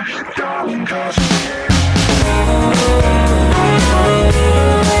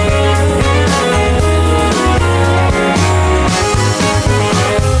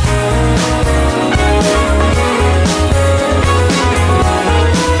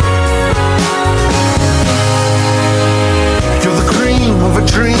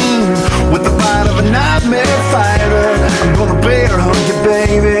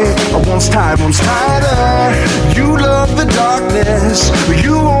 One's tied, one's tighter. You love the darkness,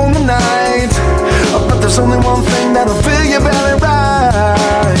 you own the night. But there's only one thing that'll fill your belly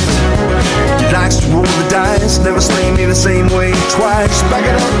right. never slay me the same way twice. Back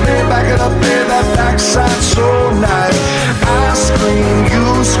it up there, that backside so nice. I scream,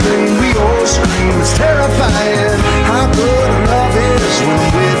 you